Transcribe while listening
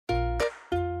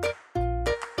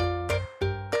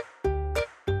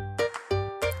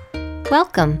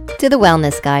Welcome to the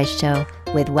Wellness Guys Show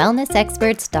with wellness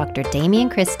experts Dr. Damien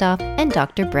Christoph and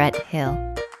Dr. Brett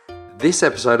Hill. This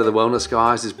episode of the Wellness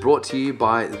Guys is brought to you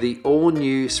by the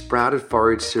all-new Sprouted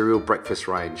Forage cereal breakfast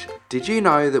range. Did you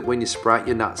know that when you sprout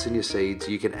your nuts and your seeds,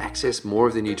 you can access more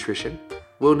of the nutrition?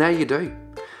 Well, now you do.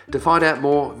 To find out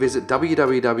more, visit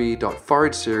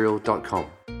www.foragecereal.com.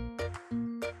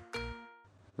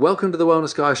 Welcome to the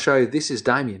Wellness Guys Show. This is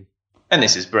Damien. And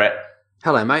this is Brett.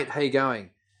 Hello, mate. How you going?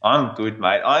 I'm good,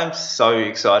 mate. I'm so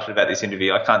excited about this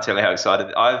interview. I can't tell you how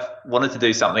excited. I've wanted to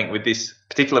do something with this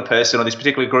particular person or this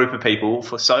particular group of people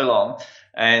for so long,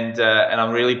 and I'm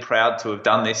really proud to have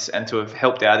done this and to have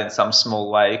helped out in some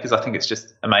small way because I think it's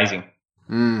just amazing.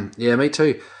 Yeah, me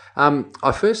too.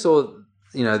 I first saw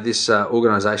this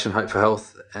organisation, Hope for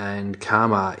Health and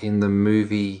Karma, in the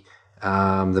movie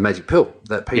The Magic Pill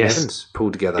that Pete Evans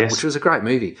pulled together, which was a great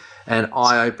movie and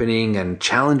eye-opening and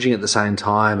challenging at the same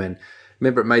time. And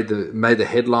remember, it made the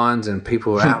headlines and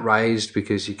people were outraged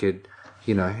because you could,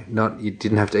 you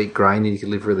didn't have to eat grain and you could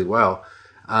live really well.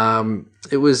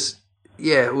 It was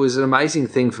an amazing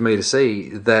thing for me to see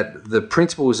that the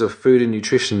principles of food and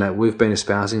nutrition that we've been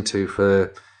espousing to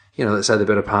for, let's say the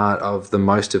better part of the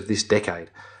most of this decade,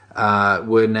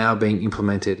 were now being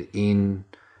implemented in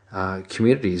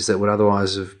communities that would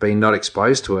otherwise have been not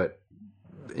exposed to it,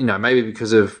 maybe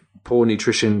because of poor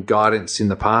nutrition guidance in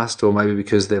the past, or maybe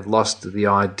because they've lost the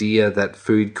idea that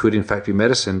food could in fact be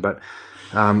medicine. But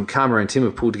Karma and Tim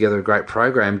have pulled together a great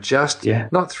program,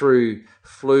 not through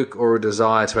fluke or a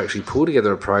desire to actually pull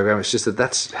together a program. It's just that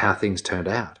that's how things turned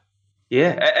out.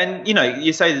 Yeah, and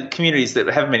you say communities that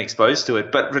haven't been exposed to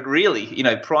it, but really,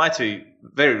 prior to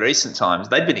very recent times,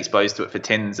 they'd been exposed to it for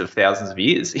tens of thousands of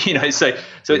years. So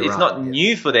it's not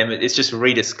new for them. It's just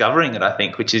rediscovering it, I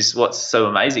think, which is what's so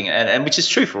amazing, and which is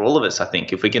true for all of us. I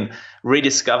think if we can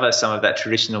rediscover some of that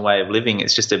traditional way of living,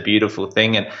 it's just a beautiful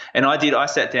thing. And I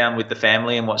sat down with the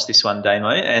family and watched this one,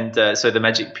 Damo, and so the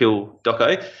Magic Pill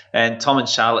doco, and Tom and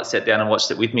Charlotte sat down and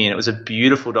watched it with me, and it was a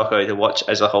beautiful doco to watch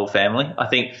as a whole family. I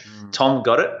think Tom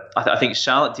got it. I think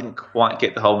Charlotte didn't quite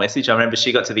get the whole message. I remember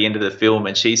she got to the end of the film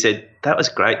and she said, "That was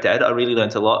great, Dad. I really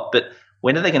learned a lot. But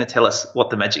when are they going to tell us what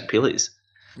the magic pill is?"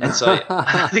 And so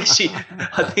I think she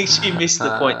missed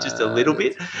the point just a little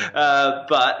bit.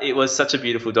 But it was such a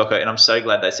beautiful doco, and I'm so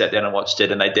glad they sat down and watched it,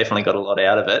 and they definitely got a lot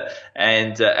out of it.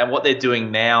 And what they're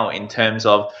doing now in terms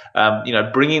of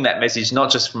bringing that message not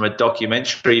just from a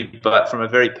documentary but from a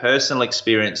very personal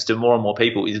experience to more and more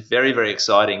people is very, very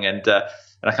exciting. And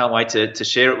I can't wait to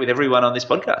share it with everyone on this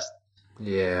podcast.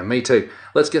 Yeah, me too.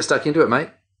 Let's get stuck into it, mate.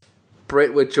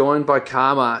 Brett, we're joined by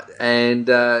Karma, and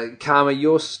Karma,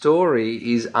 your story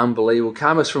is unbelievable.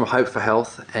 Karma's from Hope for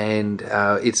Health, and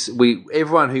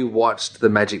everyone who watched The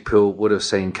Magic Pill would have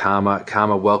seen Karma.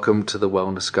 Karma, welcome to the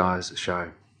Wellness Guys show.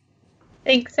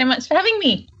 Thanks so much for having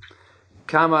me.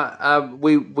 Karma,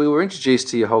 we were introduced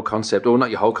to your whole concept, or not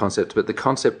your whole concept, but the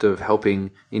concept of helping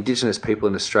Indigenous people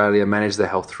in Australia manage their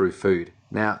health through food.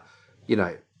 Now,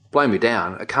 blow me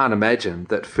down. I can't imagine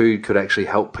that food could actually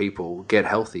help people get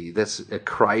healthy. That's a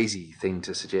crazy thing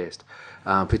to suggest,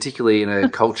 particularly in a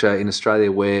culture in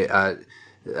Australia where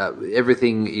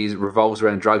everything revolves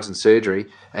around drugs and surgery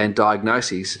and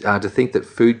diagnoses. To think that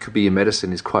food could be a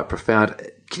medicine is quite profound.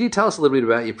 Can you tell us a little bit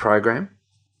about your program?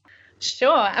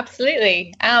 Sure,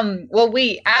 absolutely. Well,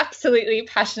 we absolutely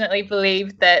passionately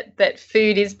believe that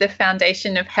food is the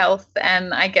foundation of health,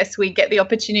 and I guess we get the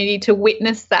opportunity to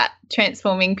witness that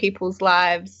transforming people's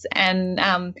lives. And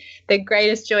the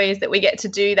greatest joy is that we get to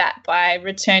do that by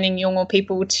returning younger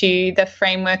people to the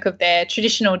framework of their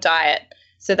traditional diet.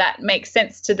 So that makes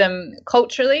sense to them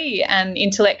culturally and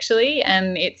intellectually,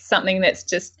 and it's something that's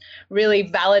just really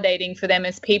validating for them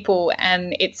as people,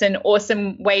 and it's an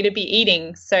awesome way to be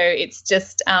eating. So it's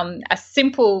just a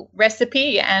simple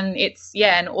recipe, and it's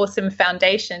an awesome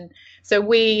foundation. So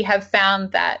we have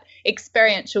found that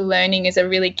experiential learning is a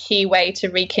really key way to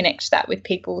reconnect that with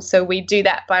people. So we do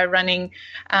that by running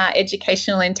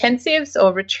educational intensives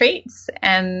or retreats,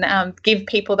 and give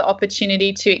people the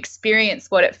opportunity to experience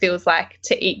what it feels like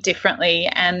to eat differently,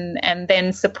 and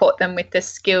then support them with the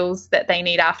skills that they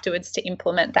need afterwards to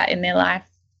implement that in their life.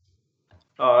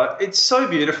 Oh, it's so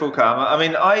beautiful, Karma. I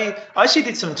mean, I actually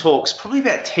did some talks probably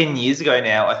about 10 years ago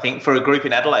now, I think, for a group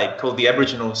in Adelaide called the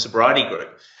Aboriginal Sobriety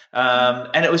Group.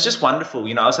 And it was just wonderful.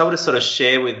 I was able to sort of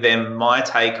share with them my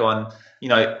take on,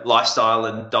 lifestyle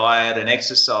and diet and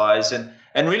exercise.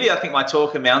 And really, I think my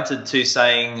talk amounted to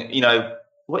saying,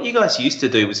 what you guys used to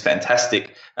do was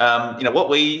fantastic. What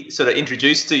we sort of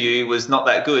introduced to you was not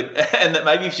that good. And that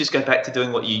maybe if you just go back to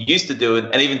doing what you used to do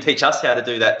and even teach us how to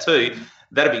do that too,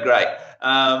 that'd be great.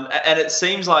 And it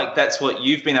seems like that's what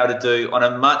you've been able to do on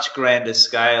a much grander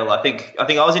scale. I think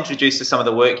I was introduced to some of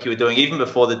the work you were doing even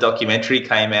before the documentary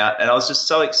came out, and I was just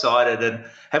so excited and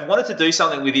have wanted to do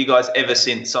something with you guys ever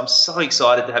since. So I'm so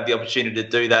excited to have the opportunity to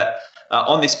do that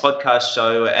on this podcast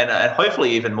show and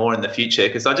hopefully even more in the future,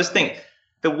 because I just think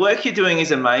the work you're doing is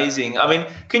amazing. I mean,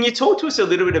 can you talk to us a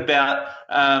little bit about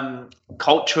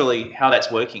culturally how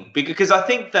that's working? Because I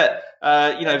think that,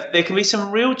 there can be some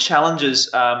real challenges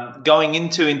going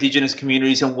into Indigenous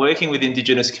communities and working with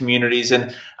Indigenous communities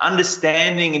and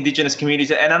understanding Indigenous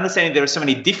communities and understanding there are so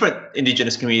many different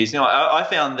Indigenous communities. I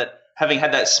found that having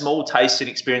had that small tasted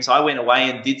experience, I went away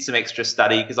and did some extra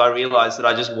study because I realised that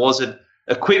I just wasn't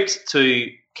equipped to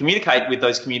communicate with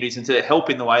those communities and to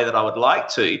help in the way that I would like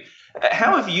to.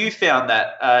 How have you found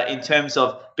that in terms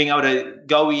of being able to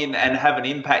go in and have an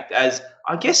impact as,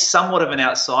 I guess, somewhat of an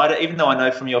outsider, even though I know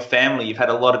from your family you've had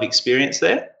a lot of experience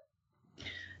there?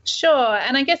 Sure.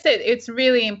 And I guess it's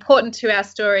really important to our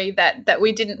story that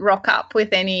we didn't rock up with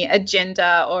any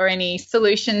agenda or any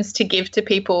solutions to give to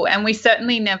people. And we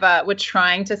certainly never were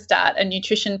trying to start a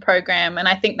nutrition program. And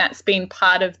I think that's been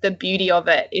part of the beauty of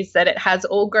it, is that it has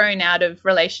all grown out of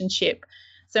relationship.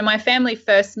 So my family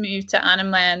first moved to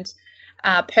Arnhem Land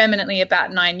permanently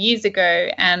about 9 years ago,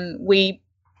 and we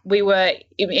were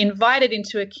invited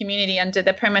into a community under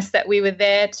the premise that we were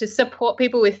there to support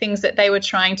people with things that they were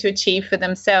trying to achieve for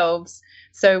themselves.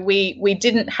 So we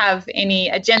didn't have any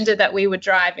agenda that we were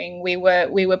driving. We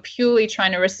were purely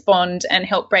trying to respond and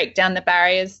help break down the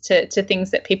barriers to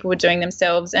things that people were doing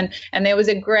themselves. And there was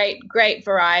a great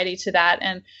variety to that.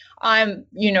 And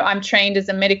I'm trained as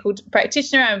a medical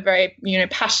practitioner. I'm very,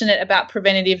 passionate about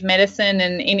preventative medicine,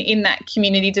 and in that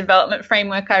community development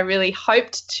framework, I really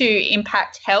hoped to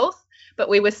impact health, but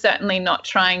we were certainly not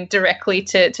trying directly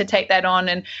to take that on.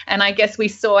 And I guess we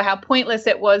saw how pointless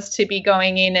it was to be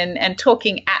going in and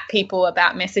talking at people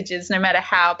about messages, no matter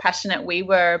how passionate we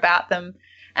were about them.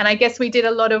 And I guess we did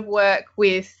a lot of work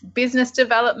with business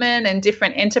development and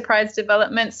different enterprise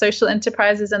development, social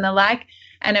enterprises and the like.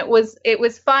 And it was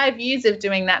 5 years of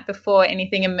doing that before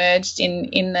anything emerged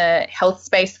in the health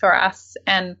space for us.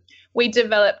 And we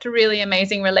developed really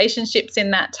amazing relationships in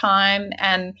that time.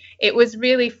 And it was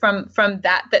really from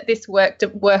that this work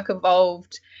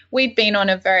evolved. We'd been on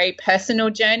a very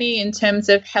personal journey in terms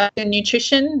of health and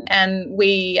nutrition, and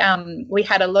we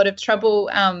had a lot of trouble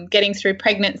getting through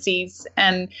pregnancies.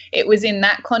 And it was in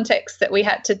that context that we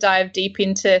had to dive deep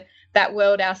into that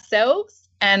world ourselves.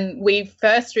 And we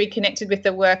first reconnected with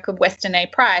the work of Weston A.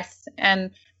 Price,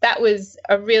 and that was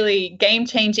a really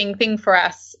game-changing thing for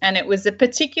us. And it was a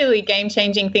particularly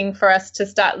game-changing thing for us to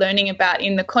start learning about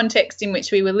in the context in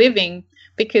which we were living,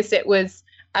 because it was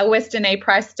a Weston A.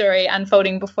 Price story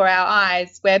unfolding before our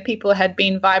eyes, where people had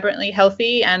been vibrantly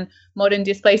healthy and modern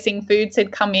displacing foods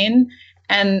had come in,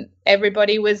 and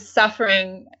everybody was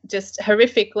suffering just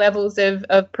horrific levels of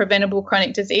preventable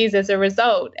chronic disease as a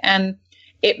result. And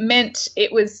it meant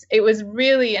it was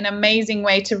really an amazing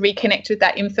way to reconnect with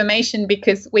that information,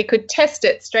 because we could test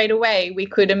it straight away. We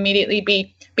could immediately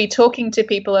be talking to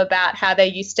people about how they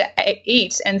used to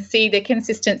eat and see the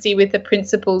consistency with the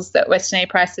principles that Weston A.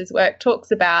 Price's work talks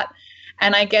about.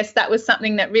 And I guess that was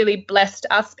something that really blessed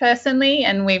us personally.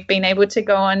 And we've been able to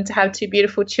go on to have 2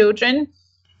 beautiful children.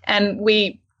 And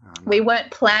we weren't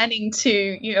planning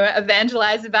to,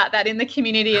 evangelize about that in the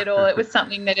community at all. It was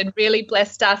something that had really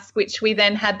blessed us, which we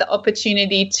then had the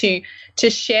opportunity to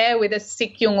share with a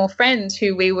sick Yolngu friend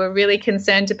who we were really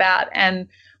concerned about. And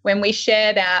when we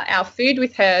shared our food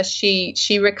with her,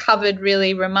 she recovered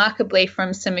really remarkably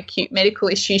from some acute medical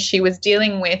issues she was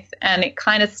dealing with. And it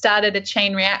kind of started a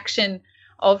chain reaction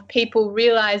of people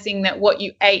realizing that what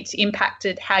you ate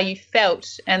impacted how you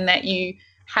felt, and that you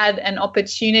had an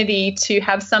opportunity to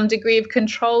have some degree of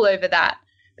control over that,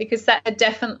 because that had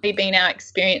definitely been our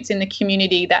experience in the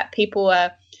community, that people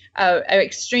are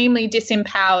extremely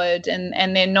disempowered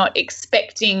and they're not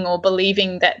expecting or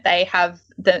believing that they have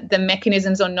the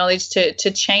mechanisms or knowledge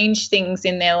to change things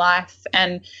in their life.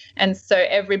 And so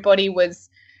everybody was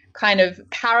kind of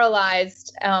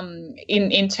paralyzed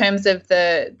in terms of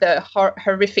the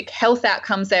horrific health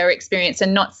outcomes they were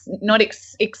experiencing, and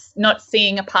not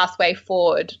seeing a pathway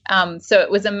forward. So it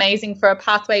was amazing for a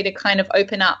pathway to kind of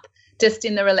open up just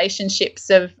in the relationships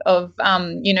of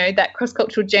that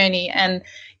cross-cultural journey. And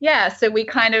so we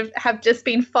kind of have just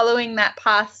been following that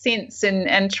path since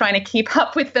and trying to keep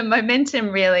up with the momentum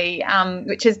really,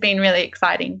 which has been really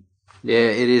exciting. Yeah,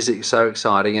 it is so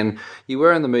exciting. And you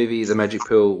were in the movie The Magic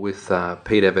Pill with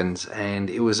Pete Evans, and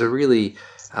it was a really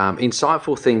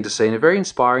insightful thing to see, and a very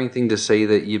inspiring thing to see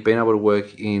that you've been able to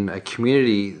work in a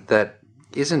community that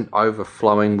isn't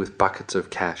overflowing with buckets of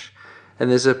cash. And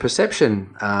there's a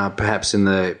perception, perhaps in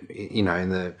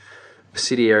the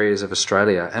city areas of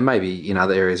Australia and maybe in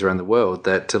other areas around the world,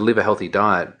 that to live a healthy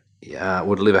diet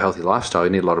or to live a healthy lifestyle, you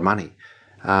need a lot of money.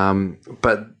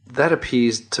 But that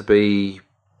appears to be,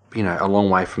 a long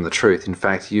way from the truth. In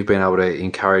fact, you've been able to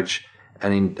encourage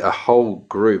a whole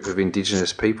group of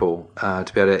Indigenous people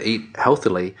to be able to eat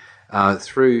healthily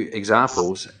through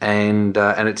examples, and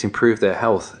it's improved their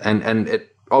health. And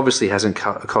it obviously hasn't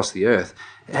cost the earth.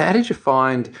 How did you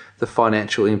find the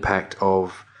financial impact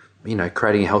of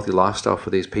creating a healthy lifestyle for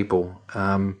these people?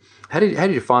 How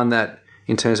did you find that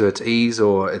in terms of its ease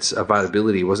or its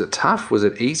availability? Was it tough? Was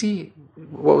it easy?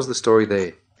 What was the story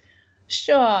there?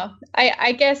 Sure.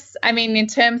 I guess, in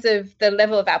terms of the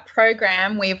level of our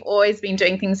program, we've always been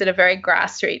doing things at a very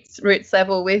grassroots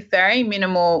level with very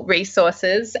minimal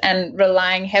resources and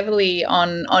relying heavily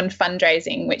on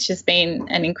fundraising, which has been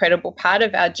an incredible part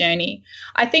of our journey.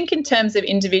 I think in terms of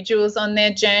individuals on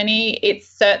their journey, it's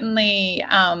certainly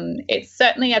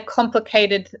a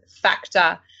complicated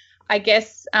factor. I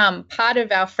guess part of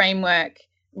our framework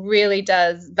really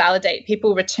does validate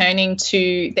people returning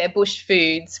to their bush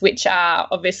foods, which are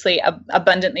obviously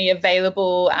abundantly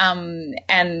available and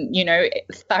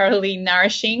thoroughly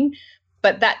nourishing.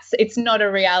 But it's not a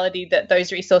reality that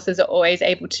those resources are always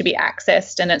able to be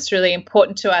accessed, and it's really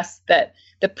important to us that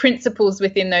the principles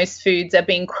within those foods are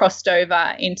being crossed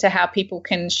over into how people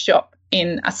can shop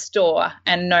in a store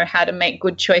and know how to make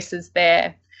good choices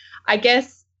there. I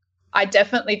guess I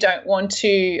definitely don't want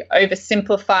to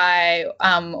oversimplify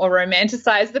or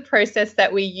romanticize the process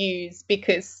that we use,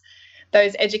 because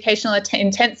those educational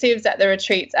intensives at the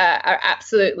retreats are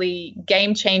absolutely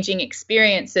game-changing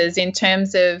experiences in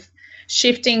terms of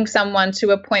shifting someone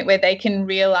to a point where they can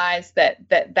realize that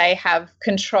they have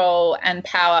control and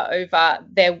power over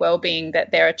their well-being,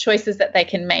 that there are choices that they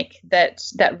can make that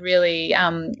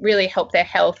really help their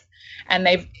health. And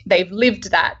they've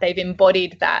lived that, they've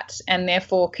embodied that, and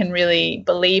therefore can really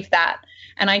believe that.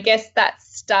 And I guess that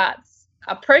starts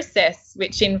a process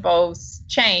which involves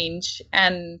change,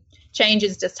 and change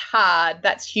is just hard.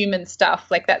 That's human stuff,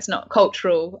 like that's not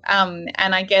cultural. And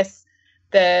I guess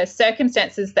the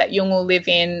circumstances that Yolngu live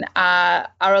in are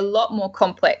a lot more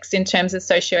complex in terms of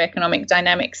socioeconomic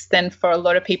dynamics than for a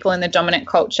lot of people in the dominant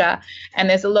culture. And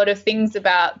there's a lot of things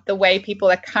about the way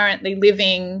people are currently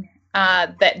living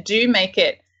that do make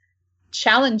it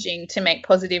challenging to make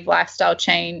positive lifestyle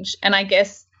change. And I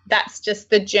guess that's just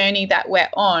the journey that we're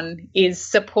on, is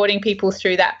supporting people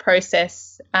through that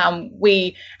process.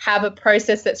 We have a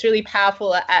process that's really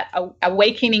powerful at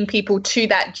awakening people to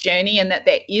that journey and that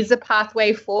there is a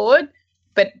pathway forward,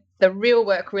 but the real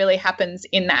work really happens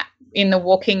in the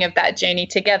walking of that journey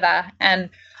together. And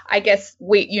I guess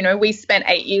we spent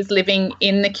 8 years living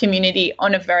in the community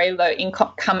on a very low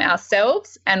income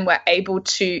ourselves, and we're able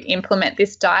to implement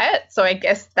this diet. So I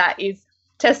guess that is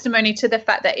testimony to the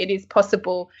fact that it is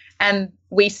possible, and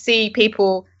we see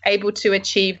people able to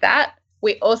achieve that.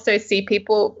 We also see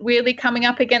people really coming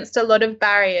up against a lot of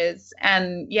barriers,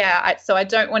 and so I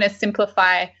don't want to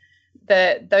simplify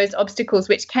those obstacles,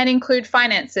 which can include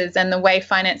finances and the way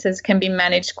finances can be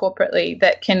managed corporately,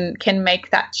 that can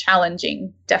make that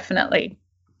challenging, definitely.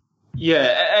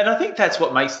 Yeah, and I think that's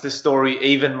what makes the story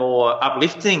even more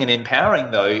uplifting and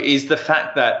empowering, though, is the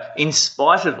fact that in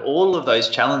spite of all of those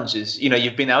challenges,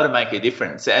 you've been able to make a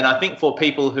difference. And I think for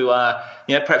people who are,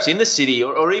 perhaps in the city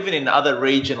or even in other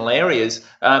regional areas,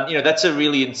 that's a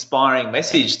really inspiring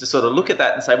message to sort of look at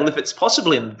that and say, well, if it's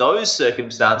possible in those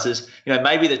circumstances,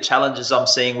 maybe the challenges I'm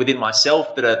seeing within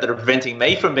myself that are preventing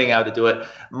me from being able to do it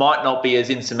might not be as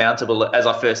insurmountable as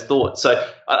I first thought. So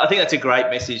I think that's a great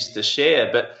message to share.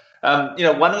 But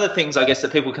one of the things I guess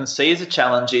that people can see as a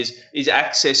challenge is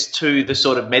access to the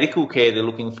sort of medical care they're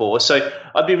looking for. So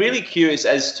I'd be really curious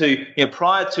as to,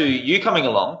 prior to you coming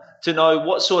along, to know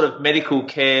what sort of medical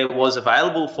care was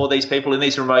available for these people in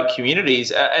these remote communities,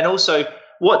 and also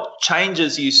what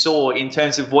changes you saw in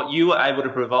terms of what you were able to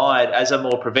provide as a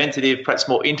more preventative, perhaps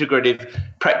more integrative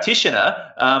practitioner,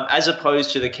 as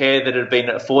opposed to the care that had been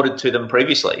afforded to them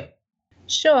previously.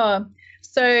 Sure.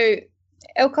 So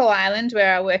Elcho Island,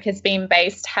 where our work has been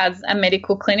based, has a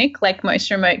medical clinic like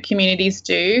most remote communities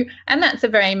do, and that's a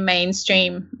very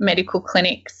mainstream medical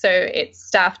clinic. So it's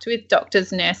staffed with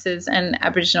doctors, nurses, and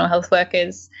Aboriginal health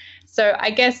workers. So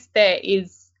I guess there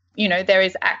is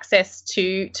access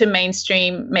to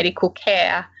mainstream medical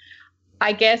care.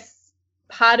 I guess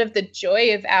part of the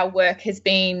joy of our work has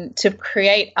been to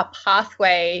create a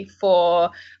pathway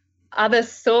for other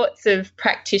sorts of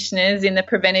practitioners in the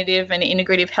preventative and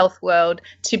integrative health world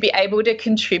to be able to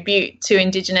contribute to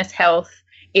Indigenous health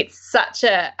it's such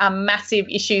a massive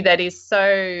issue that is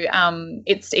so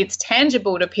it's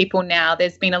tangible to people now.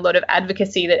 There's been a lot of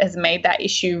advocacy that has made that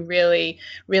issue really,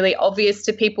 really obvious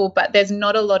to people, but there's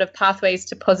not a lot of pathways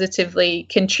to positively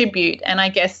contribute. And I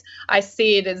guess I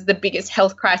see it as the biggest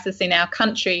health crisis in our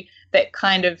country that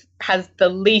kind of has the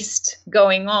least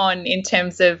going on in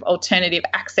terms of alternative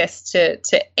access to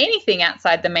anything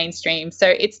outside the mainstream. So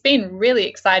it's been really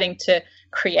exciting to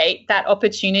create that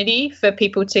opportunity for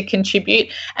people to contribute.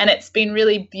 And it's been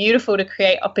really beautiful to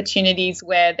create opportunities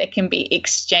where there can be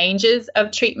exchanges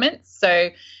of treatments. So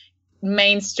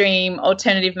mainstream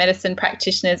alternative medicine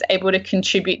practitioners able to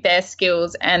contribute their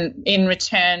skills and in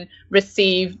return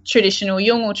receive traditional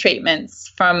Yolngu treatments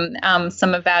from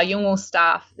some of our Yolngu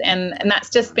staff. And that's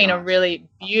just been a really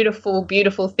beautiful,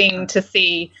 beautiful thing to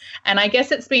see. And I guess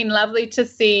it's been lovely to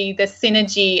see the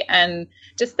synergy and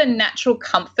just the natural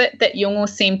comfort that Yolngu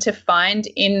seem to find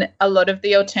in a lot of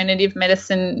the alternative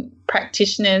medicine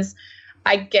practitioners,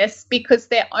 I guess because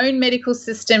their own medical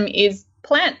system is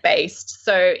plant-based.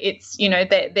 So it's,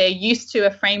 they're used to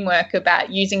a framework about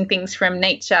using things from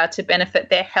nature to benefit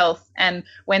their health. And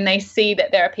when they see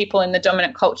that there are people in the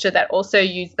dominant culture that also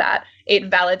use that,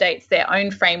 it validates their own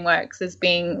frameworks as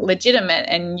being legitimate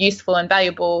and useful and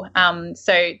valuable.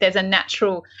 So there's a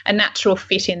natural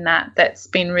fit in that's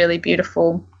been really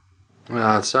beautiful.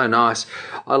 Oh, it's so nice.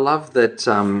 I love that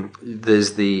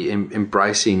there's the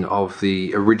embracing of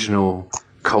the original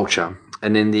culture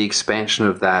and then the expansion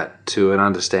of that to an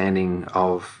understanding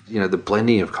of, the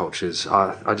blending of cultures.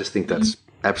 I just think that's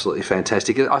absolutely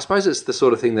fantastic. I suppose it's the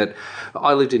sort of thing that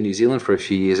I lived in New Zealand for a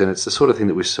few years, and it's the sort of thing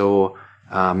that we saw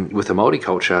with the Māori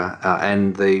culture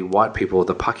and the white people,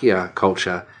 the Pākehā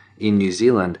culture in New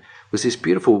Zealand, was this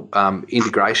beautiful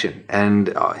integration. And,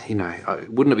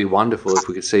 wouldn't it be wonderful if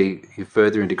we could see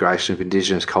further integration of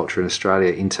Indigenous culture in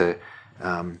Australia into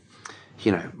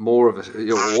more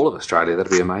of all of Australia?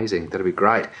 That'd be amazing. That'd be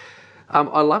great.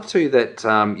 I love too that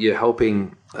you're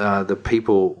helping the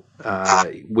people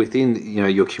within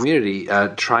your community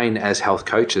train as health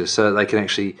coaches, so they can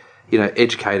actually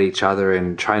educate each other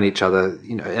and train each other.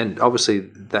 And obviously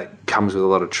that comes with a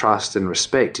lot of trust and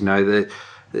respect.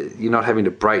 You're not having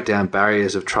to break down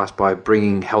barriers of trust by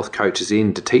bringing health coaches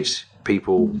in to teach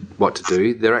people what to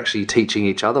do. They're actually teaching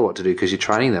each other what to do because you're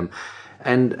training them,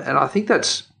 and I think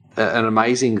that's an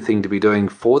amazing thing to be doing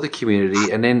for the community.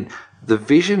 And then the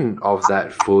vision of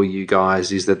that for you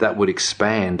guys is that would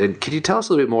expand. And can you tell us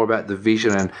a little bit more about the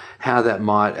vision and how that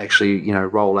might actually,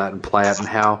 roll out and play out, and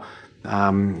how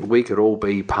we could all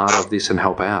be part of this and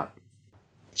help out?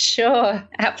 Sure,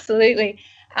 absolutely.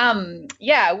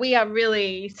 We are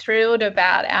really thrilled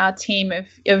about our team of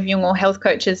Yolngu health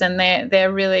coaches, and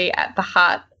they're really at the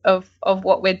heart of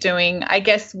what we're doing. I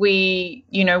guess we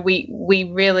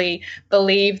really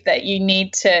believe that you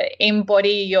need to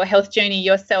embody your health journey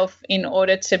yourself in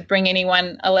order to bring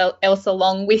anyone else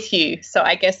along with you. So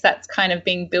I guess that's kind of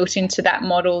being built into that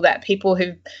model, that people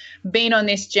who've been on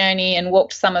this journey and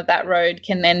walked some of that road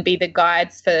can then be the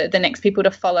guides for the next people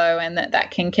to follow, and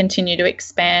that can continue to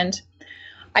expand.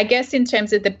 I guess in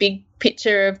terms of the big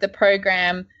picture of the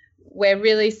program, we're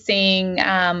really seeing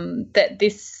that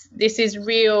this is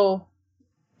real.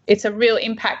 It's a real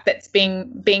impact that's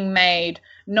being made,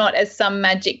 not as some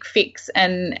magic fix,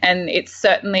 and it's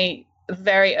certainly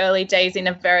very early days in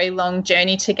a very long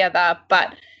journey together,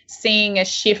 but seeing a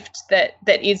shift that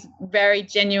is very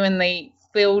genuinely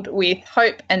filled with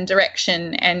hope and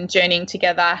direction and journeying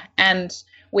together. And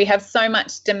we have so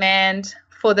much demand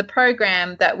for the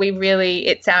program that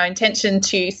it's our intention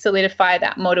to solidify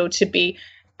that model to be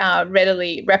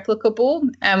readily replicable,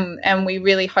 and we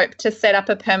really hope to set up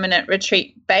a permanent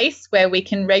retreat base where we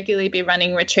can regularly be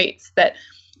running retreats that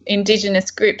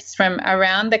Indigenous groups from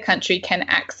around the country can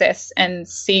access and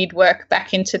seed work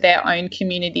back into their own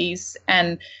communities,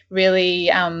 and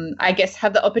really, I guess,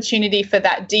 have the opportunity for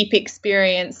that deep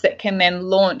experience that can then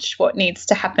launch what needs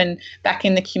to happen back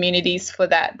in the communities for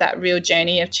that real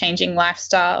journey of changing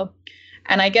lifestyle.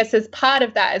 And I guess as part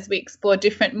of that, as we explore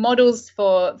different models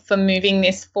for moving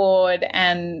this forward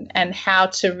and how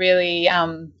to really,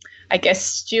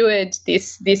 steward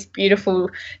this beautiful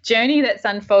journey that's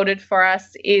unfolded for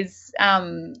us is,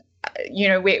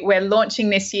 we're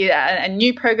launching this year a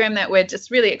new program that we're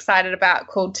just really excited about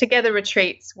called Together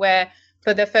Retreats, where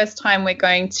for the first time we're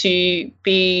going to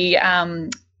be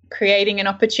creating an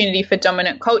opportunity for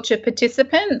dominant culture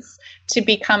participants to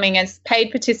be coming as paid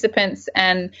participants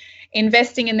and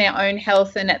investing in their own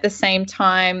health, and at the same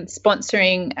time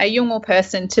sponsoring a Yolngu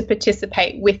person to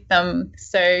participate with them.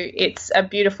 So it's a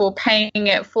beautiful paying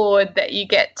it forward that you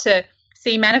get to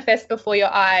see manifest before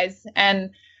your eyes. And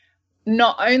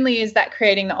not only is that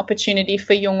creating the opportunity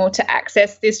for Yolngu to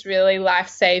access this really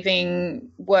life-saving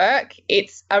work,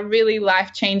 it's a really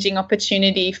life-changing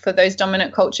opportunity for those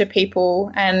dominant culture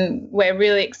people, and we're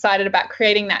really excited about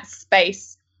creating that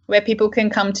space where people can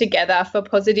come together for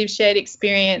positive shared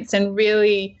experience and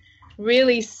really,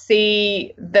 really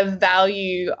see the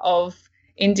value of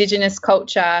Indigenous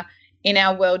culture in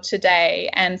our world today,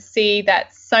 and see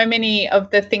that so many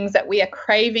of the things that we are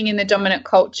craving in the dominant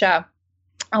culture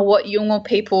are what Yolngu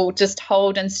people just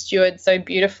hold and steward so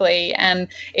beautifully. And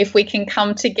if we can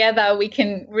come together, we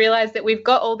can realize that we've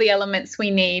got all the elements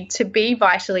we need to be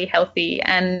vitally healthy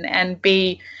and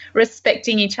be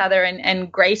respecting each other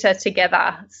and greater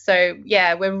together. So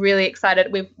yeah, we're really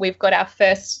excited. We've got our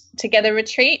first Together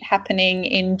retreat happening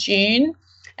in June,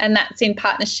 and that's in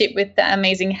partnership with the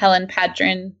amazing Helen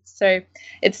Padron. So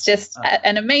it's just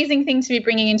an amazing thing to be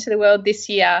bringing into the world this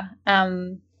year.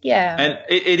 Yeah. And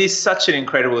it is such an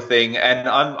incredible thing. And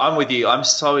I'm with you. I'm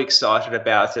so excited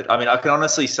about it. I mean, I can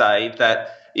honestly say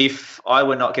that if I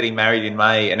were not getting married in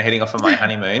May and heading off on my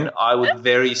honeymoon, I would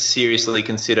very seriously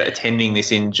consider attending this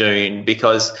in June,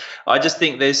 because I just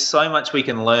think there's so much we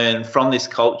can learn from this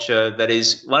culture that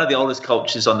is one of the oldest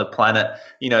cultures on the planet,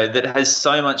 that has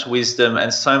so much wisdom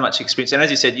and so much experience. And as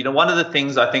you said, one of the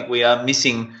things I think we are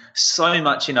missing so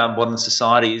much in our modern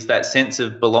society is that sense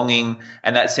of belonging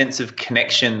and that sense of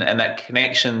connection, and that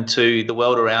connection to the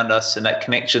world around us, and that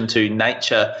connection to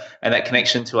nature, and that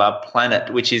connection to our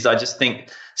planet, which is, I just think,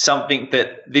 something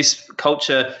that this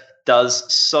culture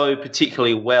does so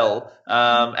particularly well,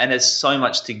 and has so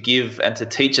much to give and to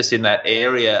teach us in that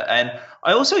area. And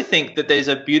I also think that there's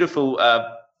a beautiful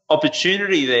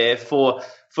opportunity there for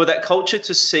that culture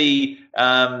to see,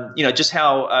 just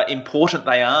how important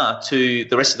they are to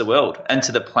the rest of the world and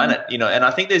to the planet, and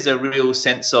I think there's a real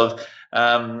sense of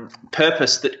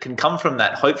purpose that can come from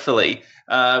that, hopefully,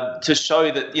 to show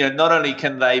that, not only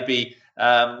can they be,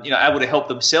 able to help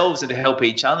themselves and to help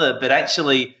each other, but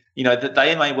actually, that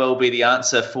they may well be the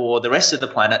answer for the rest of the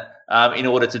planet, in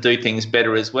order to do things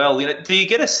better as well. Do you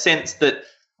get a sense that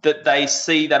they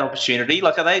see that opportunity?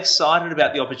 Like, are they excited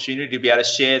about the opportunity to be able to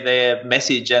share their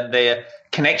message and their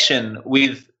connection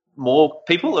with more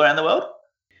people around the world?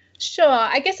 Sure.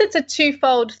 I guess it's a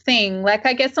twofold thing. Like,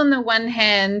 I guess on the one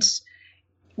hand,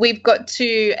 we've got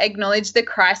to acknowledge the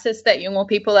crisis that Yolngu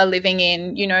people are living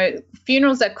in.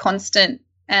 Funerals are constant,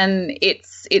 and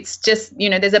it's just,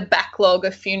 there's a backlog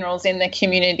of funerals in the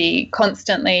community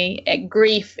constantly.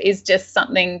 Grief is just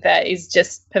something that is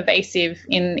just pervasive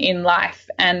in life.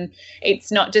 And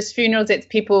it's not just funerals, it's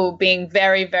people being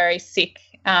very, very sick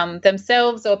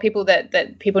themselves, or people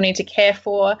that people need to care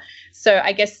for. So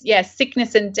I guess, yeah,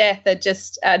 sickness and death are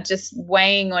just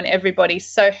weighing on everybody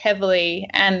so heavily,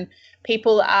 and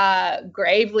people are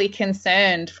gravely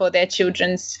concerned for their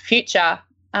children's future.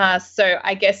 So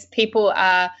I guess people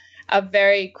are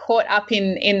very caught up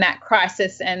in that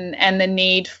crisis and the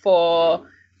need for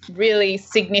really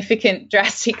significant,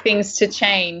 drastic things to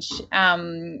change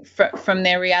from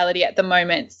their reality at the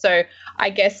moment. So I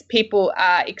guess people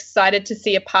are excited to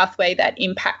see a pathway that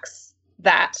impacts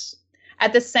that.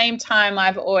 At the same time,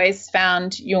 I've always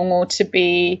found Yolngu to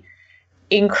be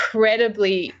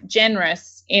incredibly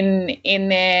generous in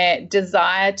their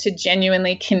desire to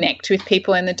genuinely connect with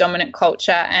people in the dominant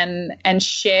culture and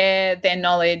share their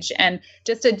knowledge, and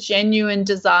just a genuine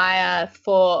desire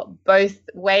for both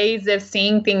ways of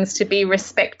seeing things to be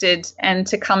respected and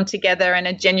to come together, and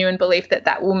a genuine belief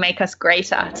that will make us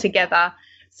greater together.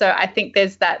 So I think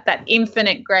there's that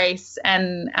infinite grace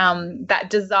and that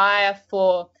desire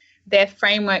for their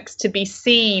frameworks to be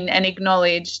seen and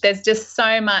acknowledged. There's just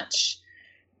so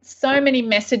many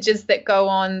messages that go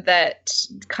on that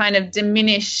kind of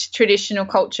diminish traditional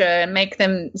culture and make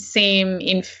them seem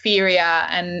inferior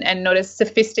and not as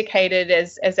sophisticated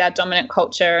as our dominant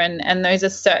culture. And those are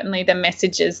certainly the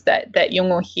messages that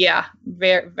Yolngu hear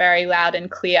very, very loud and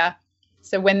clear.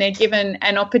 So when they're given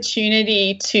an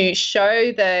opportunity to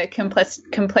show the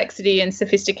complexity and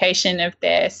sophistication of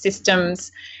their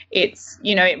systems, it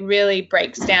really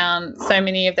breaks down so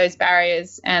many of those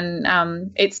barriers.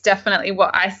 And it's definitely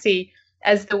what I see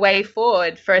as the way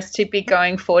forward for us to be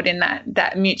going forward in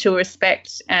that mutual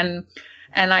respect. And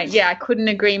I couldn't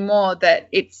agree more that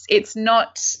it's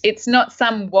not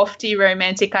some wafty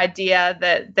romantic idea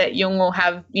that Yolngu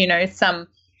have, some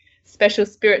special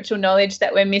spiritual knowledge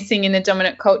that we're missing in the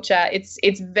dominant culture.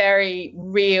 It's very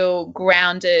real,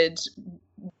 grounded,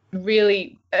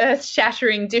 really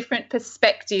earth-shattering different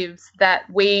perspectives that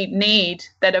we need,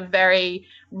 that are very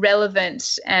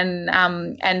relevant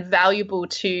and valuable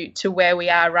to where we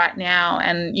are right now.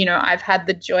 And I've had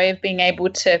the joy of being able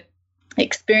to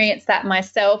experience that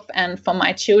myself, and for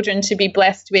my children to be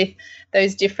blessed with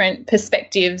those different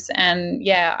perspectives. And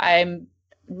yeah, I'm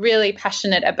really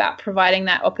passionate about providing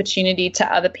that opportunity to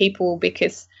other people,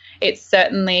 because it's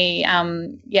certainly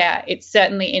it's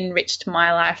certainly enriched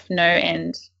my life no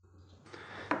end.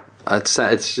 It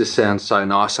just sounds so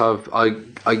nice. I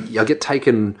get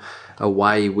taken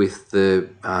away with the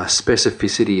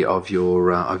specificity of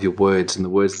your words and the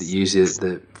words that you use,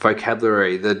 the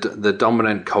vocabulary, the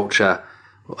dominant culture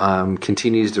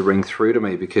continues to ring through to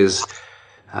me, because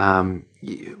I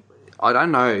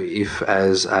don't know if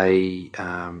as a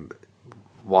I'm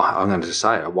going to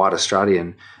say a white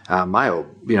Australian male,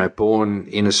 born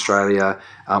in Australia,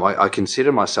 I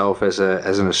consider myself as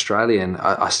an Australian.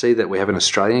 I see that we have an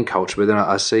Australian culture, but then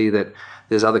I see that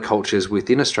there's other cultures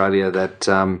within Australia that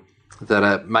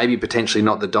are maybe potentially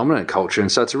not the dominant culture,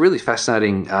 and so it's a really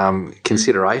fascinating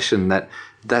consideration that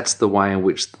that's the way in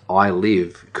which I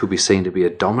live could be seen to be a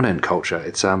dominant culture.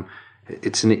 It's a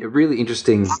really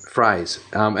interesting phrase,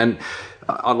 and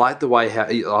I like the way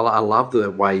I love the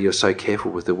way you're so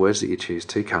careful with the words that you choose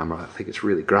too, Karma. I think it's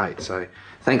really great. So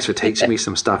thanks for teaching me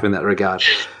some stuff in that regard.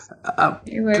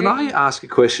 Can I ask a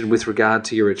question with regard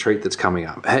to your retreat that's coming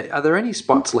up? Are there any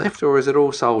spots left, or is it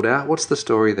all sold out? What's the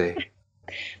story there?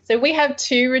 So we have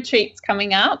 2 retreats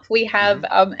coming up. We have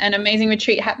an amazing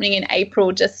retreat happening in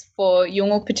April just for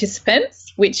Yolngu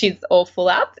participants, which is all full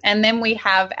up. And then we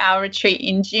have our retreat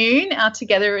in June, our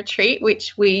Together retreat,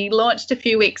 which we launched a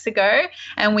few weeks ago,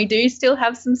 and we do still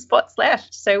have some spots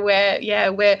left. So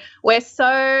we're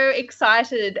so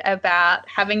excited about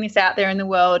having this out there in the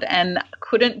world, and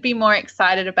couldn't be more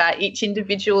excited about each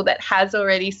individual that has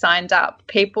already signed up.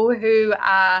 People who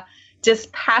are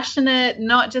just passionate,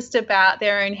 not just about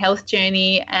their own health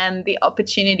journey and the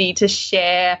opportunity to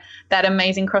share that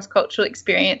amazing cross-cultural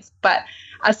experience, but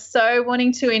are so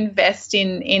wanting to invest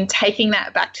in taking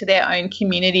that back to their own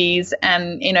communities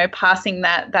and, passing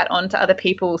that on to other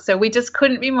people. So we just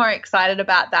couldn't be more excited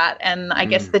about that. And I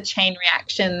guess the chain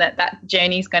reaction that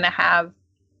journey is going to have.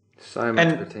 So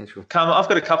much potential. Karma, I've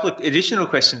got a couple of additional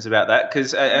questions about that,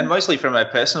 because, and mostly from a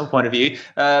personal point of view,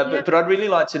 but I'd really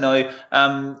like to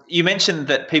know, you mentioned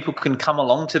that people can come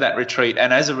along to that retreat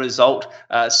and as a result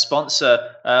sponsor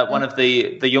one of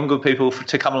the Yolngu people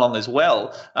to come along as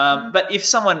well. But if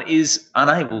someone is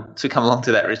unable to come along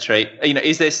to that retreat,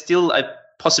 is there still a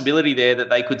possibility there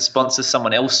that they could sponsor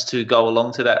someone else to go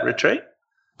along to that retreat?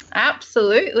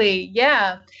 Absolutely,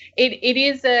 yeah. It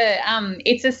is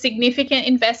it's a significant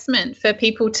investment for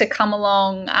people to come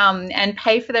along and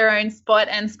pay for their own spot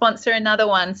and sponsor another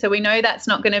one. So we know that's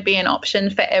not going to be an option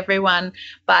for everyone,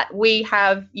 but we've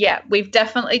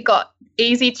definitely got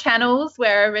easy channels.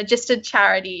 We're a registered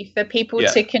charity for people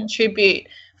to contribute,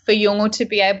 for Yolngu to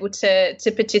be able to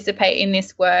participate in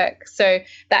this work. So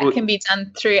that can be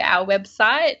done through our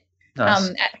website. Nice.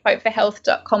 At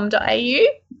hopeforhealth.com.au,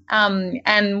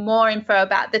 and more info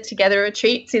about the Together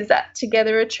retreats is at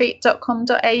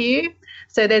togetherretreat.com.au.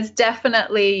 So there's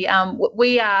definitely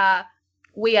we are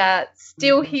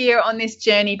still here on this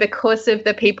journey because of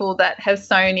the people that have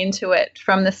sown into it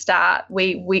from the start.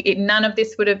 None of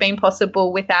this would have been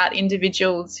possible without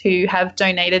individuals who have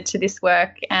donated to this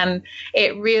work, and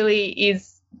it really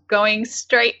is going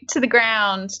straight to the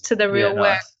ground, to the real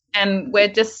work. And we're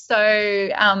just so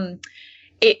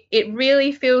it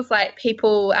really feels like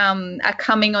people are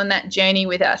coming on that journey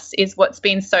with us is what's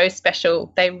been so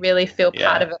special. They really feel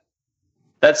part of it.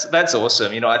 That's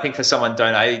awesome. I think for someone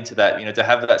donating to that, to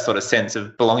have that sort of sense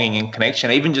of belonging and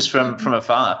connection, even just from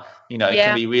afar,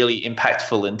 can be really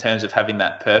impactful in terms of having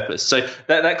that purpose. So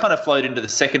that kind of flowed into the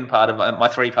second part of my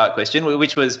 3-part question,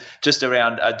 which was just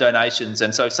around donations.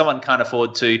 And so if someone can't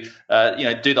afford to,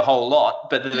 do the whole lot,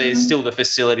 but there's still the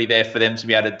facility there for them to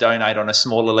be able to donate on a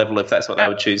smaller level if that's what they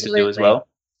would choose to do as well.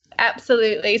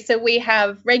 Absolutely. So we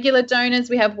have regular donors,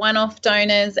 we have one-off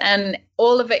donors, and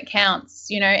all of it counts,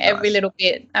 every little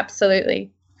bit.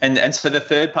 Absolutely. And so the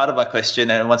third part of my question,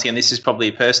 and once again, this is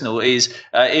probably personal, is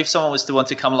if someone was to want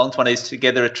to come along to one of these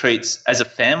Together retreats as a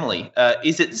family,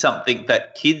 is it something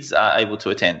that kids are able to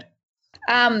attend?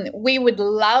 We would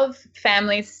love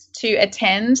families to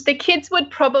attend. The kids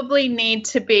would probably need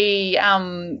to be,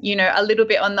 a little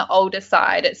bit on the older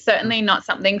side. It's certainly not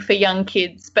something for young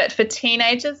kids, but for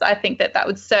teenagers, I think that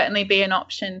would certainly be an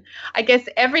option. I guess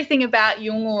everything about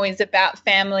Yolngu is about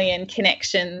family and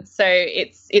connection. So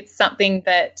it's something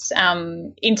that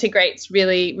integrates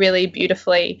really, really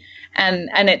beautifully.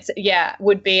 And it's,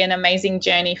 would be an amazing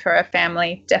journey for a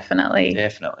family, definitely.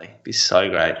 Definitely. It'd be so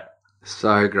great.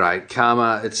 So great.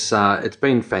 Karma, it's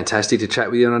been fantastic to chat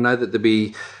with you, and I know that there'll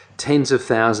be tens of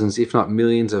thousands, if not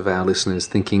millions of our listeners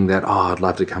thinking that, I'd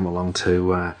love to come along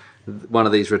to one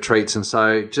of these retreats. And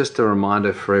so just a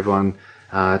reminder for everyone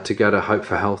to go to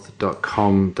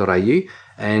hopeforhealth.com.au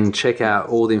and check out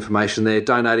all the information there.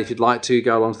 Donate if you'd like to,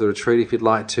 go along to the retreat if you'd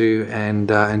like to, and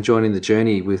join in the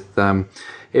journey with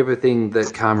everything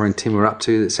that Karma and Tim are up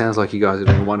to. It sounds like you guys are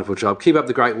doing a wonderful job. Keep up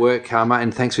the great work, Karma,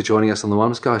 and thanks for joining us on the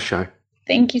Wellness Guys show.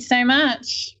 Thank you so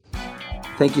much.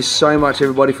 Thank you so much,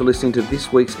 everybody, for listening to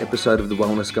this week's episode of the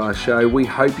Wellness Guys show. We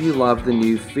hope you love the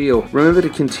new feel. Remember to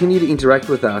continue to interact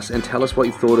with us and tell us what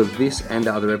you thought of this and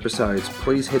other episodes.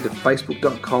 Please head to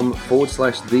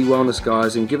facebook.com/The Wellness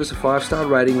Guys and give us a 5-star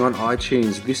rating on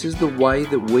iTunes. This is the way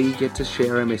that we get to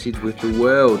share our message with the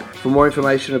world. For more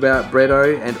information about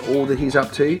Bretto and all that he's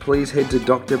up to, please head to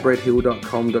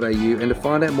drbretthill.com.au, and to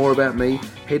find out more about me,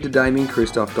 head to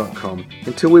DamienChristoff.com.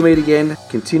 Until we meet again,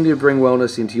 continue to bring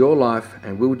wellness into your life,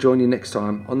 and we'll join you next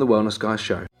time on the Wellness Guys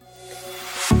show.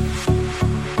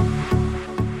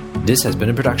 This has been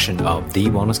a production of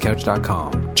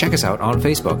TheWellnessCouch.com. Check us out on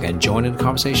Facebook and join in the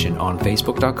conversation on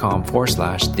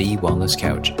Facebook.com/The Wellness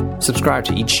Couch. Subscribe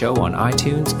to each show on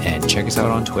iTunes and check us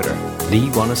out on Twitter. The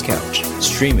Wellness Couch,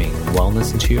 streaming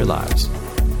wellness into your lives.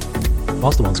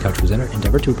 Whilst the Wellness Couch presenter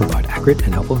endeavor to provide accurate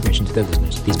and helpful information to their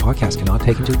listeners, these podcasts cannot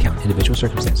take into account individual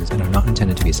circumstances and are not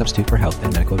intended to be a substitute for health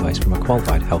and medical advice from a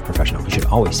qualified health professional. You should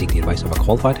always seek the advice of a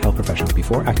qualified health professional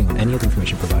before acting on any of the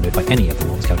information provided by any of the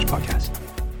Wellness Couch podcasts.